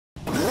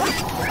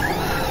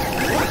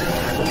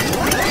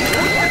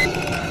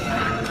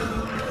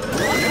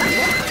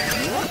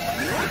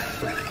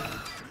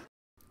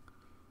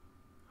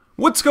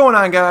What's going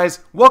on, guys?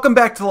 Welcome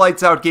back to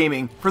Lights Out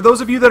Gaming. For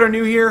those of you that are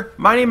new here,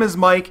 my name is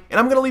Mike, and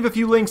I'm going to leave a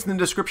few links in the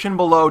description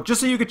below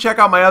just so you can check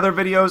out my other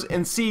videos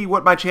and see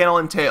what my channel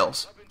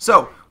entails.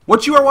 So,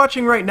 what you are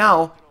watching right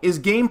now is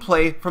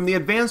gameplay from the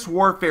Advanced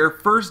Warfare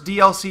first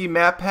DLC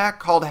map pack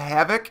called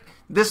Havoc.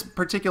 This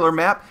particular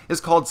map is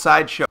called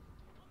Sideshow.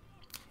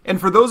 And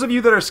for those of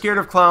you that are scared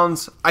of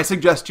clowns, I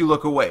suggest you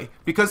look away.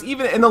 Because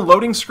even in the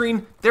loading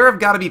screen, there have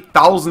got to be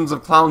thousands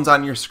of clowns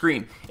on your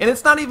screen. And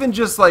it's not even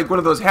just like one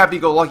of those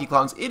happy-go-lucky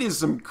clowns. It is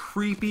some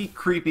creepy,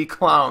 creepy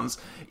clowns.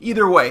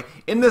 Either way,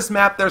 in this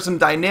map there's some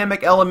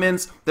dynamic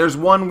elements. There's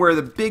one where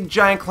the big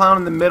giant clown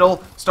in the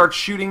middle starts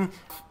shooting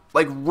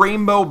like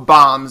rainbow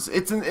bombs.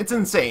 It's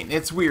insane.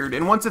 It's weird.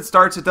 And once it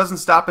starts, it doesn't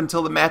stop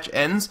until the match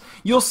ends.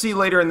 You'll see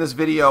later in this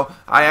video,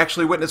 I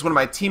actually witnessed one of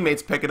my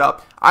teammates pick it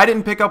up. I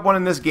didn't pick up one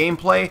in this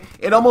gameplay.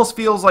 It almost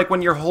feels like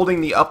when you're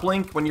holding the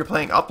uplink, when you're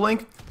playing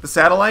uplink, the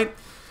satellite,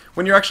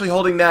 when you're actually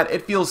holding that,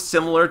 it feels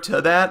similar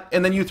to that.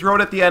 And then you throw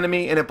it at the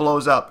enemy and it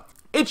blows up.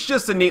 It's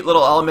just a neat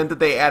little element that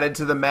they added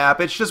to the map.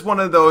 It's just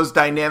one of those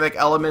dynamic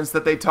elements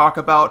that they talk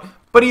about.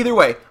 But either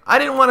way, I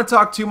didn't want to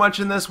talk too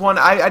much in this one.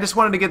 I just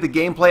wanted to get the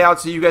gameplay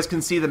out so you guys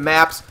can see the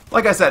maps.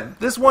 Like I said,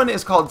 this one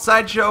is called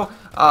Sideshow.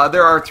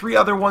 There are 3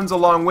 other ones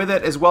along with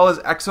it, as well as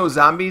Exo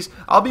Zombies.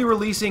 I'll be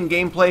releasing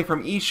gameplay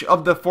from each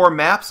of the 4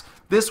 maps.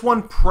 This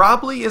one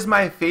probably is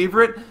my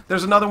favorite.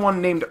 There's another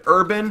one named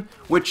Urban,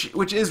 which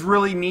is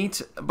really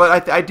neat,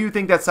 but I do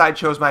think that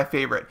Sideshow is my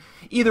favorite.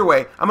 Either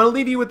way, I'm going to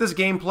leave you with this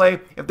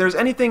gameplay. If there's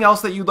anything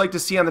else that you'd like to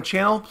see on the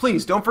channel,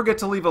 please don't forget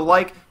to leave a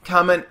like,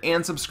 comment,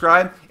 and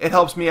subscribe. It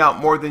helps me out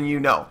more than you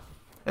know.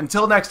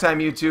 Until next time,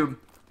 YouTube,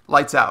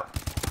 lights out.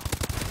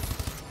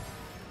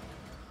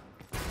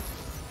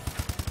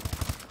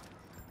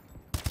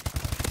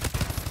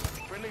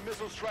 Friendly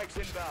missile strikes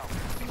inbound.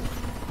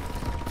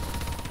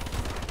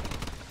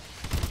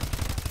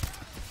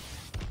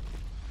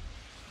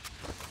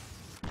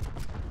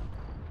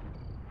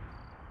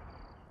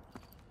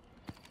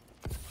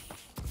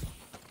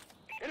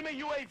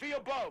 Enemy UAV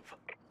above.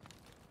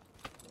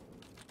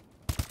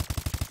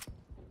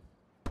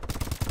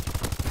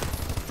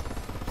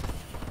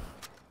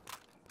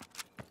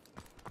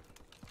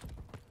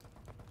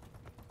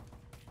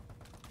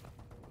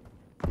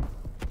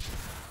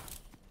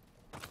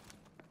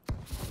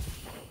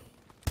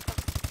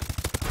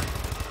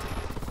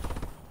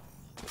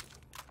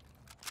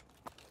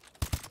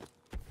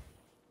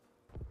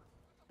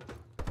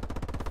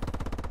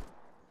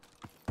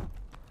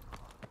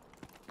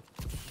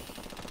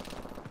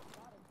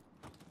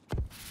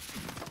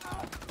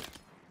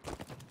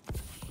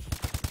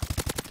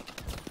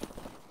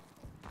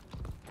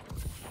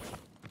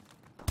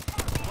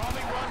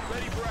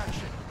 Ready for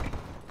action.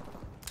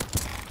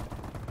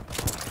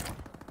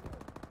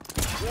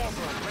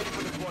 Warbird ready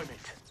for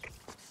deployment.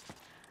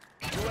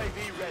 UAV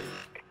ready.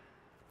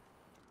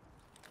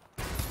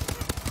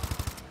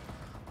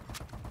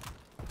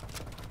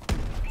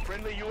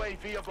 Friendly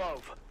UAV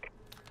above.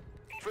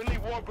 Friendly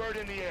Warbird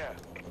in the air.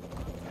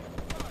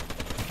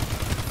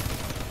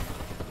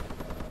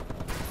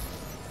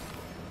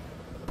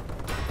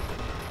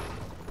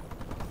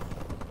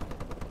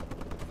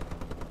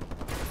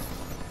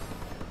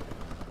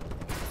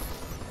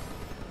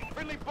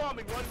 Friendly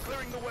bombing run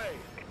clearing the way.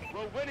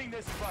 We're winning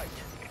this fight.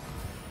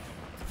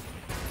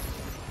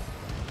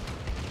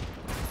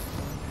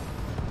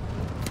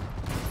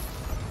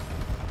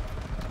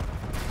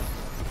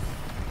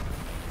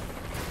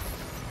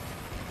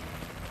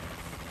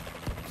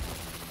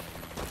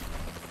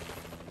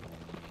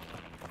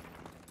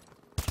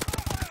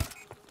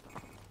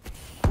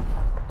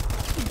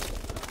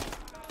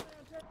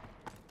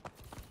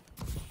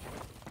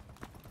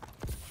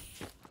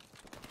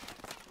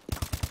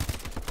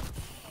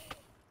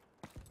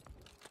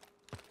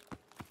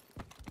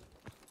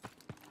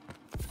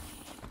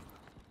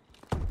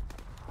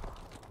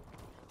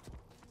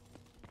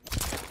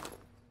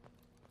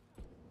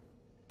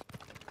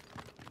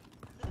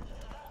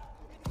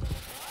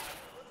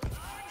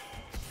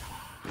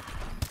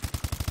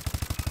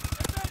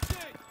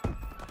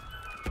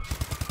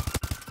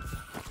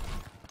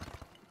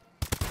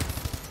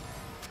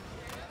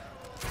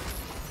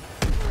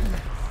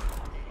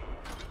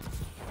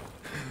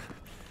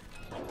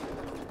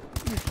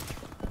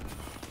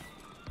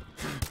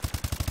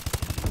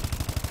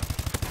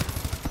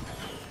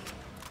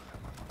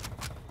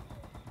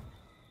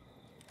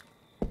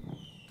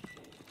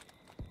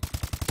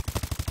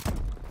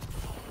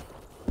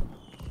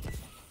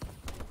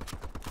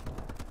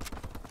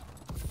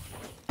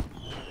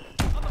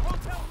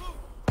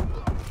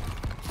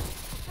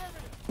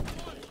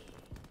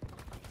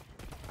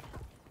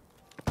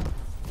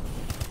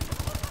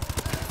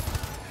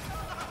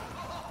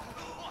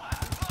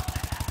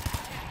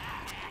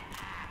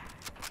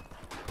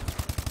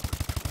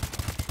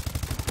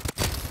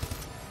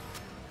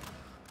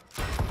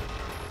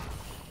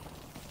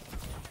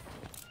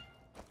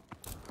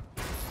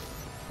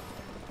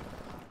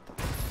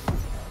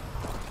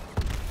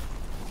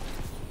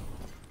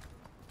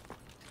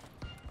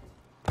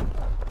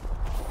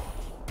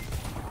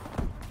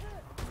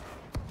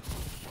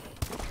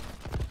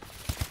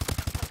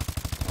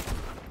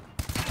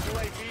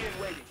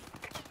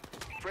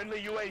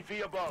 Friendly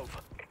UAV above.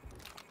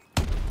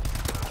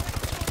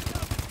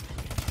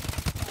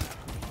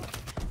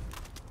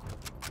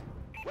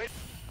 Wait.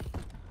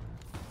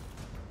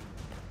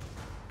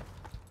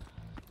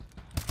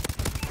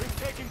 We've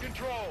taken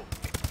control.